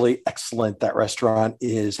incredibly excellent that restaurant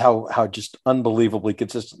is, how just unbelievably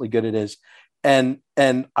consistently good it is. And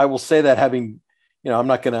I will say that, having, I'm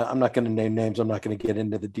not gonna name names, I'm not gonna get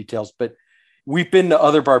into the details, but we've been to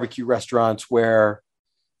other barbecue restaurants where,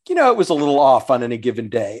 it was a little off on any given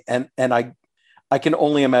day. And I can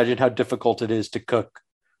only imagine how difficult it is to cook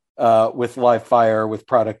with live fire, with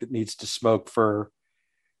product that needs to smoke for,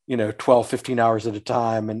 12, 15 hours at a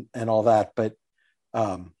time and all that. But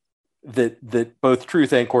that both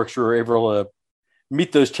Truth and Corkscrew are able to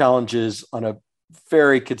meet those challenges on a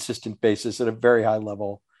very consistent basis at a very high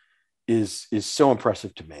level is so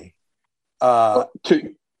impressive to me.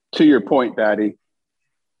 To your point, Daddy,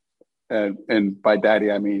 and by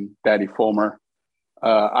Daddy I mean Daddy Fulmer.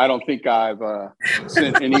 I don't think I've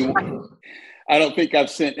sent anyone. I don't think I've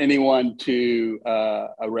sent anyone to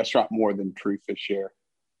a restaurant more than Truth this year.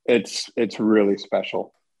 It's really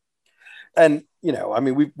special. And,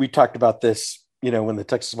 we talked about this, when the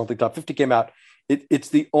Texas Monthly Top 50 came out. It's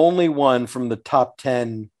the only one from the top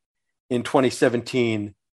 10 in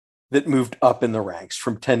 2017 that moved up in the ranks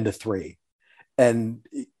from 10 to 3. And,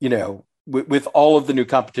 with all of the new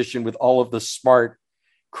competition, with all of the smart,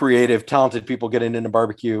 creative, talented people getting into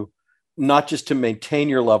barbecue, not just to maintain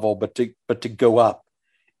your level, but to go up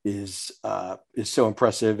is so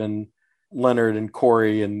impressive. And Leonard and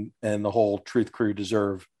Corey and the whole Truth crew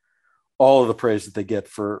deserve all of the praise that they get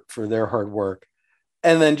for their hard work.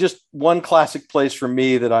 And then just one classic place for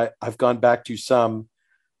me that I've gone back to some,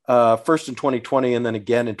 first in 2020 and then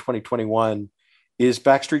again in 2021, is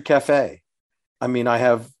Backstreet Cafe. I mean, I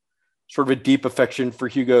have sort of a deep affection for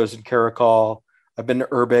Hugo's and Caracol. I've been to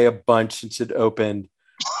Herbe a bunch since it opened.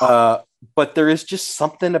 But there is just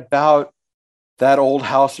something about that old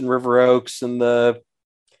house in River Oaks, and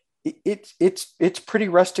it's pretty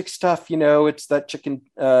rustic stuff. It's that chicken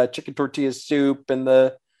tortilla soup and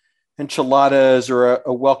the enchiladas, or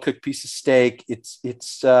a well-cooked piece of steak. It's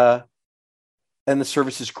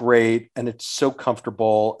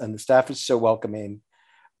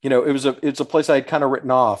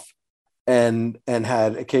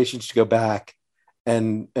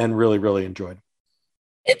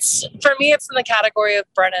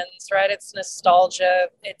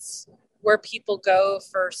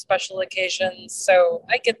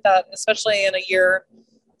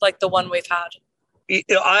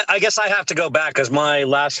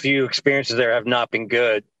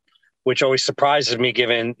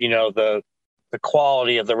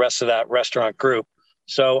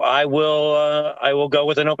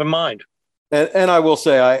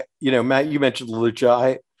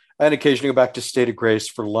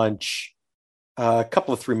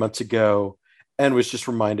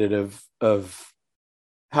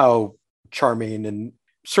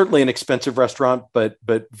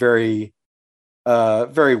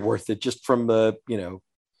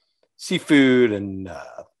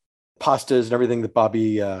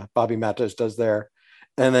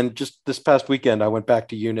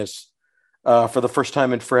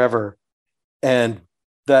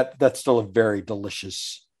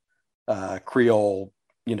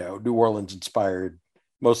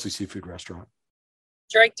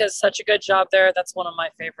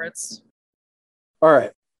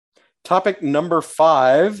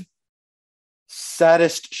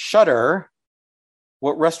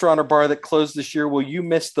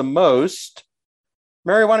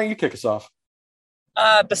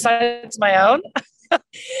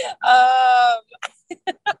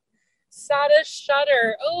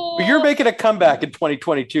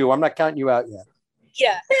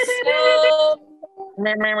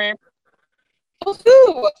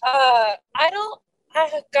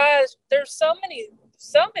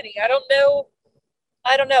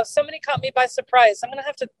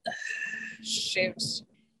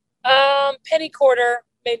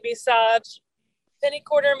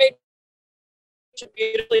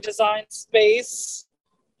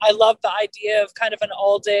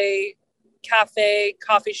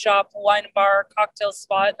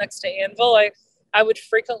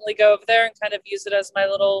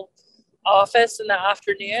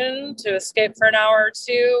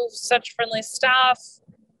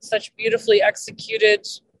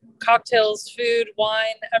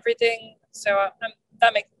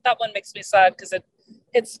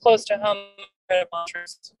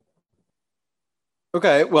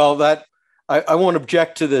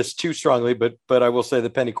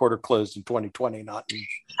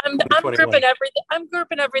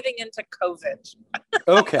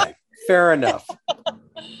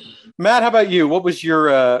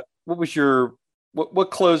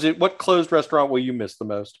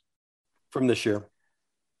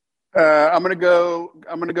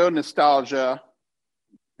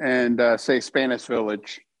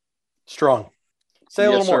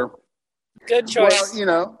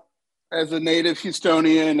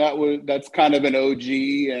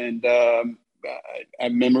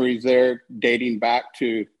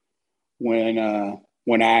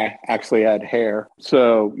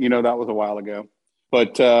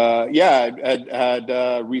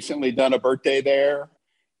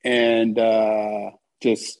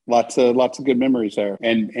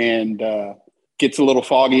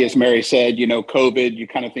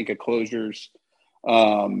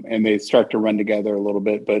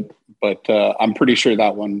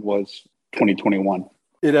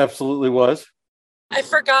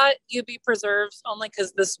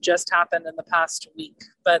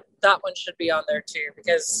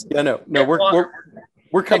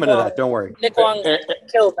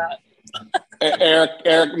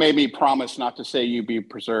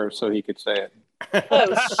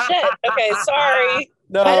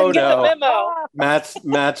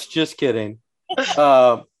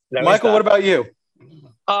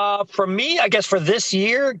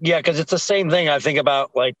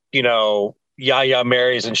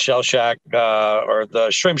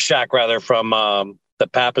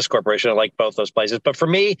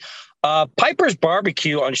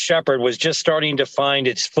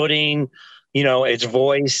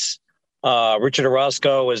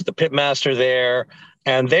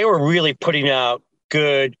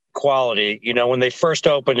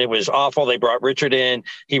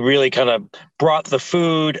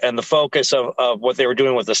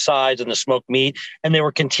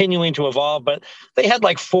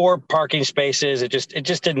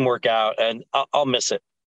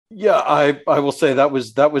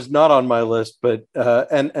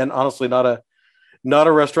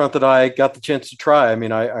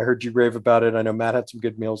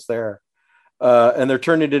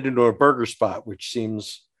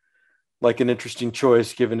like an interesting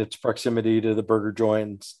choice given its proximity to the burger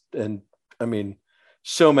joints. And I mean,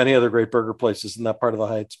 so many other great burger places in that part of the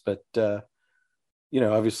Heights. But,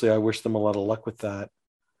 obviously I wish them a lot of luck with that.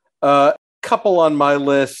 Couple on my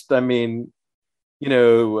list. I mean,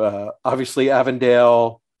 obviously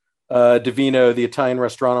Avondale, Divino, the Italian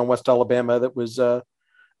restaurant on West Alabama that was a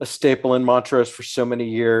staple in Montrose for so many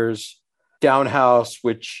years. Downhouse,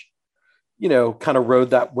 which, kind of rode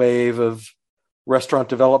that wave of restaurant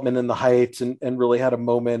development in the Heights and really had a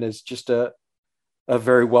moment as just a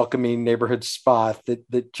very welcoming neighborhood spot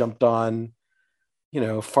that jumped on,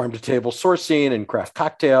 farm to table sourcing and craft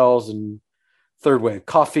cocktails and third wave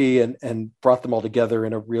coffee and brought them all together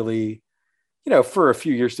in a really, for a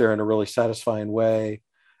few years there in a really satisfying way.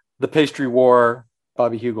 The Pastry War,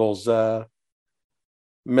 Bobby Hugel's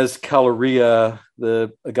Mezcaleria,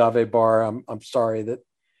 the agave bar. I'm sorry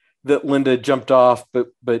that Linda jumped off,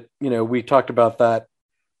 but we talked about that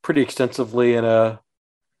pretty extensively in a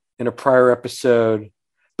prior episode.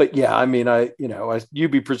 But yeah, I mean,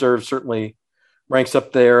 UB Preserve certainly ranks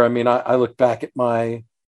up there. I mean, I look back at my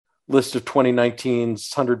list of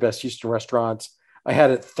 2019's 100 best Houston restaurants. I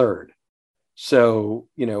had it third. So,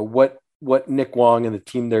 what Nick Wong and the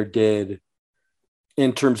team there did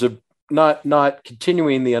in terms of not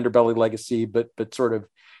continuing the Underbelly legacy, but sort of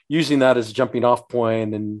using that as a jumping off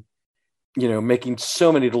point and, making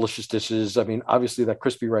so many delicious dishes. I mean, obviously that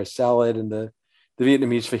crispy rice salad and the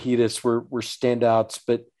Vietnamese fajitas were standouts,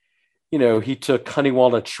 but, he took honey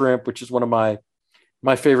walnut shrimp, which is one of my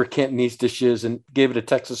favorite Cantonese dishes, and gave it a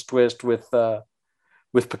Texas twist with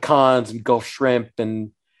pecans and Gulf shrimp.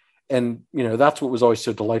 And that's what was always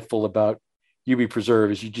so delightful about UB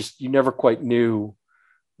Preserve is you never quite knew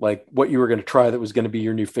like what you were going to try that was going to be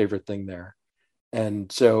your new favorite thing there.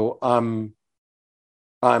 And so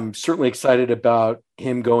I'm certainly excited about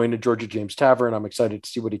him going to Georgia James Tavern. I'm excited to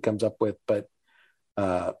see what he comes up with, but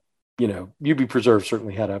UB Preserve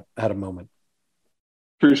certainly had a moment.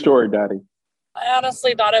 True story, Daddy. I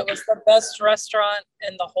honestly thought it was the best restaurant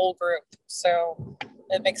in the whole group. So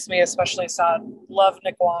it makes me especially sad. Love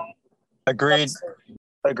Nick Wong. Agreed.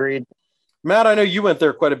 Matt, I know you went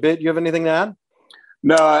there quite a bit. You have anything to add?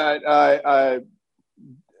 No, I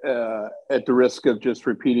at the risk of just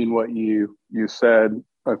repeating what you said,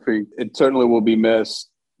 I think it certainly will be missed.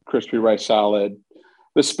 Crispy rice salad,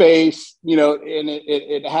 the space, and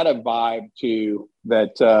it had a vibe too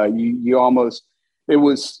that you almost, it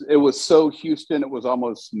was so Houston, it was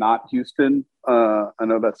almost not Houston. I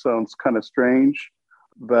know that sounds kind of strange,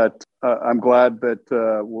 but I'm glad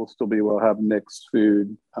that we'll still be able to have Nick's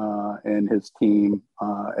food and his team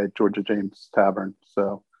at Georgia James Tavern.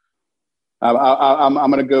 So I'm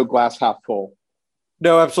going to go glass half full.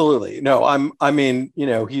 No, absolutely. No,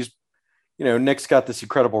 Nick's got this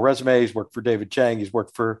incredible resume. He's worked for David Chang. He's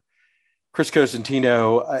worked for Chris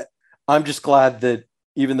Cosentino. I'm just glad that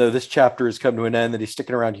even though this chapter has come to an end, that he's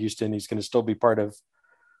sticking around Houston. He's going to still be part of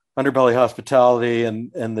Underbelly Hospitality,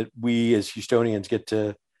 and that we as Houstonians get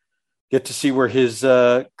to see where his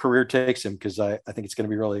career takes him, because I think it's going to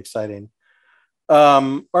be really exciting.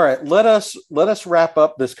 All right, let us wrap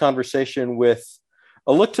up this conversation with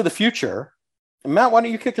a look to the future. Matt, why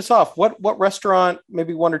don't you kick us off? What restaurant,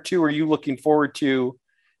 maybe one or two, are you looking forward to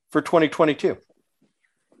for 2022?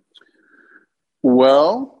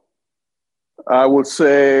 Well, I would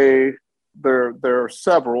say there are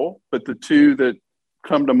several, but the two that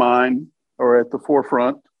come to mind are at the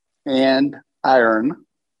forefront. And Iron,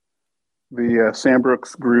 the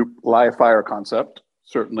Sandbrooks Group live fire concept,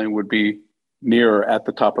 certainly would be near at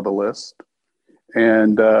the top of the list.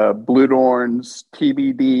 And Blue Dorn's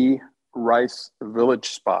TBD Rice Village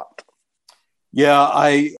spot. Yeah,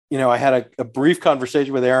 I had a brief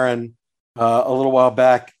conversation with Aaron a little while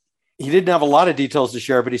back. He didn't have a lot of details to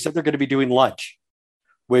share, but he said they're going to be doing lunch,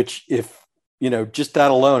 which if, just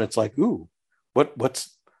that alone, it's like, ooh,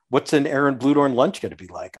 what's an Aaron Blue Dorn lunch going to be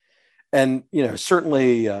like? And,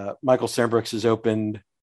 certainly Michael Sandbrooks has opened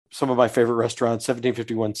some of my favorite restaurants,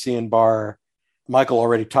 1751 Cian Bar. Michael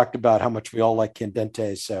already talked about how much we all like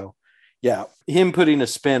Candente. So yeah, him putting a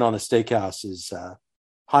spin on a steakhouse is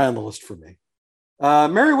high on the list for me.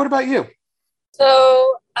 Mary, what about you?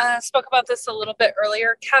 So I spoke about this a little bit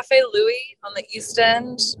earlier. Cafe Louie on the East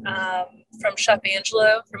End from Chef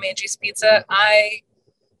Angelo from Angie's Pizza. I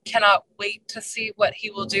cannot wait to see what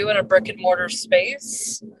he will do in a brick and mortar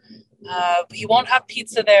space. He won't have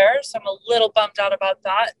pizza there, so I'm a little bummed out about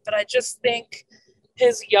that. But I just think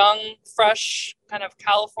his young, fresh kind of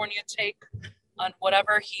California take on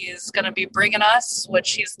whatever he is going to be bringing us,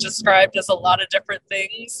 which he's described as a lot of different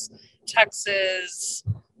things, Texas,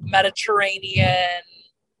 Mediterranean,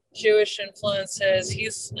 Jewish influences.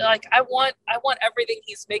 He's like, I want everything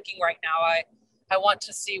he's making right now. I want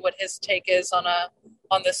to see what his take is on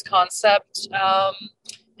this concept.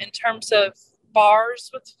 In terms of bars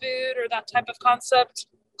with food or that type of concept,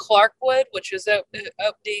 Clarkwood, which is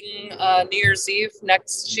opening New Year's Eve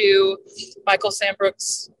next to Michael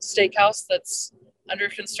Sandbrook's steakhouse that's under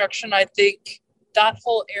construction. I think that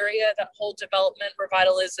whole area, that whole development,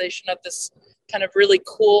 revitalization of this kind of really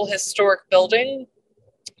cool historic building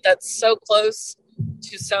that's so close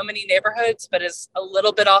to so many neighborhoods, but is a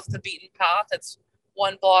little bit off the beaten path. It's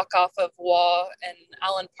one block off of Waugh and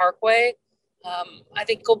Allen Parkway. I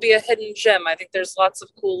think will be a hidden gem. I think there's lots of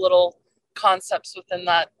cool little concepts within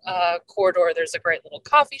that corridor. There's a great little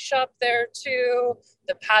coffee shop there too.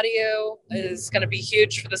 The patio is going to be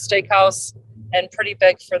huge for the steakhouse and pretty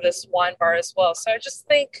big for this wine bar as well. So I just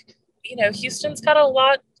think, Houston's got a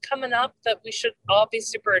lot coming up that we should all be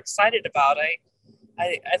super excited about.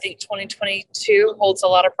 I think 2022 holds a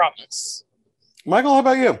lot of promise. Michael, how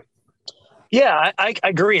about you? Yeah, I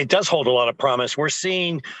agree. It does hold a lot of promise. We're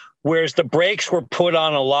seeing, whereas the brakes were put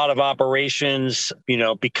on a lot of operations,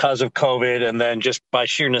 because of COVID, and then just by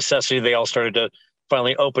sheer necessity, they all started to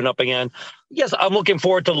finally open up again. Yes, I'm looking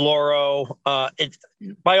forward to Loro. It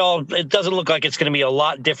doesn't look like it's going to be a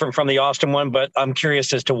lot different from the Austin one, but I'm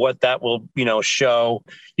curious as to what that will, show.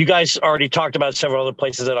 You guys already talked about several other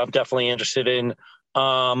places that I'm definitely interested in.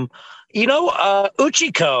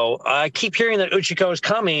 Uchiko, I keep hearing that Uchiko is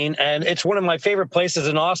coming, and it's one of my favorite places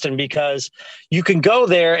in Austin because you can go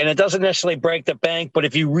there and it doesn't necessarily break the bank, but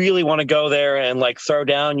if you really want to go there and throw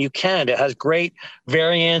down, you can. It has great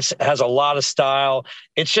variance, it has a lot of style.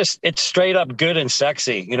 It's straight up good and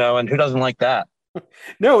sexy, and who doesn't like that?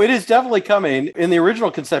 No, it is definitely coming. In the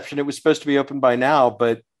original conception, it was supposed to be open by now,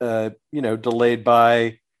 but delayed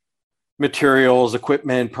by materials,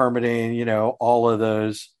 equipment, permitting, all of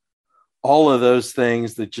those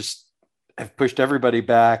things that just have pushed everybody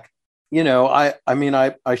back. I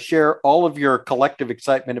share all of your collective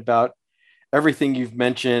excitement about everything you've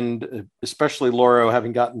mentioned, especially Loro,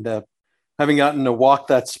 having gotten to walk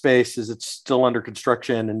that space as it's still under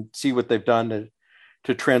construction and see what they've done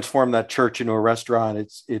to transform that church into a restaurant.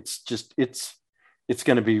 It's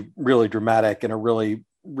going to be really dramatic and a really,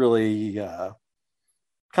 really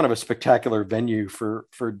kind of a spectacular venue for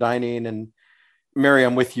dining. And Mary,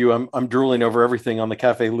 I'm with you. I'm drooling over everything on the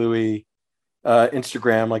Cafe Louis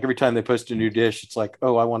Instagram. Like every time they post a new dish, it's like,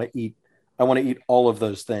 oh, I want to eat all of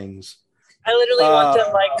those things. I literally want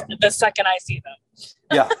them the second I see them.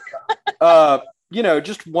 Yeah.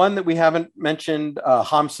 Just one that we haven't mentioned,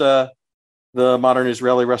 Hamsa, the modern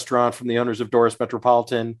Israeli restaurant from the owners of Doris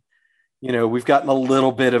Metropolitan. We've gotten a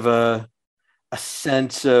little bit of a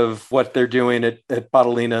sense of what they're doing at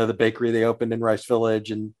Bottolina, the bakery they opened in Rice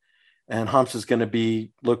Village, and Hamsa is going to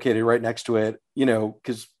be located right next to it,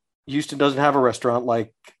 because Houston doesn't have a restaurant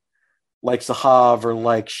like Zahav or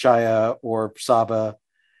like Shaya or Saba.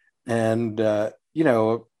 And,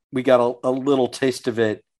 we got a little taste of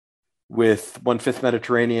it with 1/5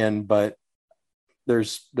 Mediterranean, but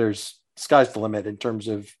there's sky's the limit in terms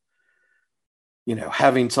of,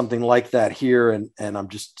 having something like that here. And I'm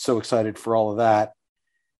just so excited for all of that.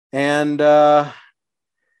 And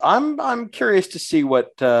I'm curious to see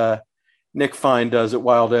what Nick Fine does at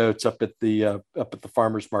Wild Oats up at the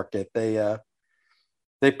farmers market.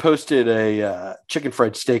 They posted a chicken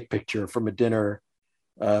fried steak picture from a dinner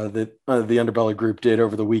that the Underbelly group did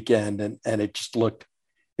over the weekend, and it just looked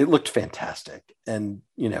fantastic. And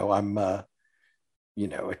I'm a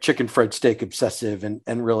chicken fried steak obsessive,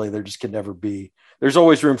 and really there just can never be. There's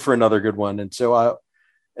always room for another good one. And so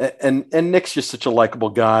and Nick's just such a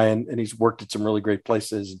likable guy, and he's worked at some really great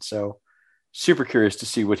places, and so super curious to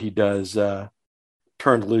see what he does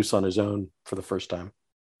turned loose on his own for the first time.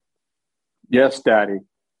 Yes, Daddy.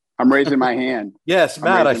 I'm raising my hand. Yes,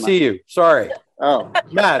 Matt, I see you. Sorry. Oh,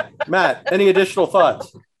 Matt, any additional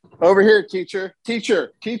thoughts? Over here, teacher.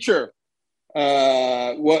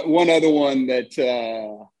 One other one that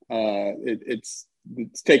it's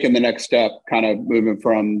taken the next step, kind of moving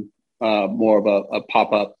from more of a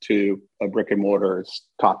pop-up to a brick and mortar is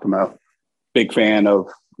Tatamo. Big fan of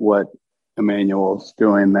what Emmanuel's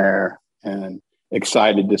doing there, and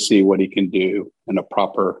excited to see what he can do in a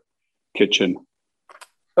proper kitchen.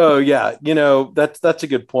 Oh yeah. That's a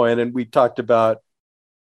good point. And we talked about,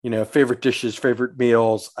 favorite dishes, favorite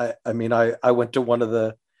meals. I went to one of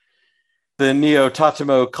the Neo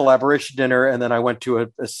Tatamo collaboration dinner, and then I went to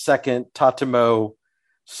a second Tatamo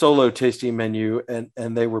solo tasting menu,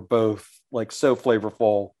 and they were both so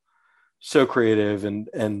flavorful, so creative,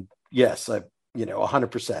 and yes,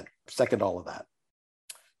 100% second all of that.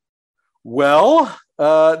 Well,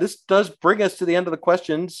 this does bring us to the end of the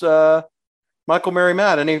questions. Michael, Mary,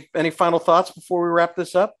 Matt, any final thoughts before we wrap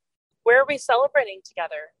this up? Where are we celebrating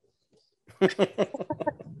together?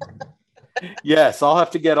 Yes, I'll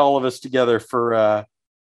have to get all of us together for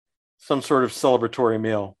some sort of celebratory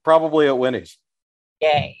meal, probably at Winnie's.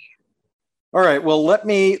 Yay. All right. Well, let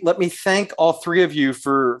me thank all three of you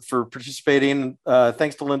for participating.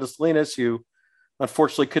 Thanks to Linda Salinas, who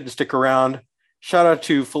unfortunately couldn't stick around. Shout out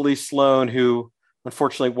to Felice Sloan, who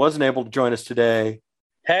unfortunately wasn't able to join us today.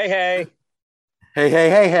 Hey.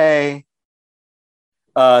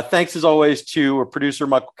 Thanks as always to our producer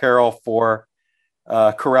Michael Carroll for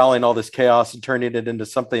corralling all this chaos and turning it into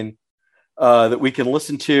something that we can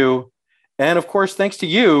listen to. And of course, thanks to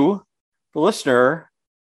you, the listener,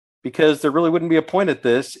 because there really wouldn't be a point at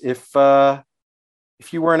this if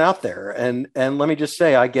you weren't out there. And let me just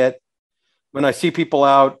say, when I see people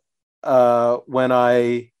out, when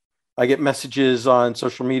I get messages on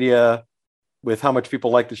social media with how much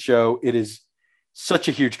people like the show, it is such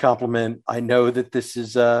a huge compliment. I know that this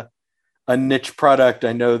is a niche product.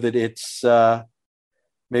 I know that it's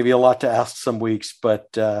maybe a lot to ask some weeks,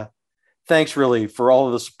 but thanks really for all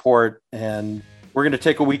of the support. And we're going to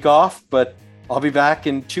take a week off, but I'll be back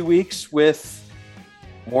in 2 weeks with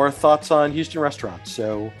more thoughts on Houston restaurants.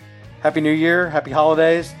 So happy New Year. Happy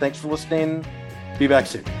holidays. Thanks for listening. Be back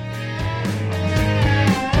soon.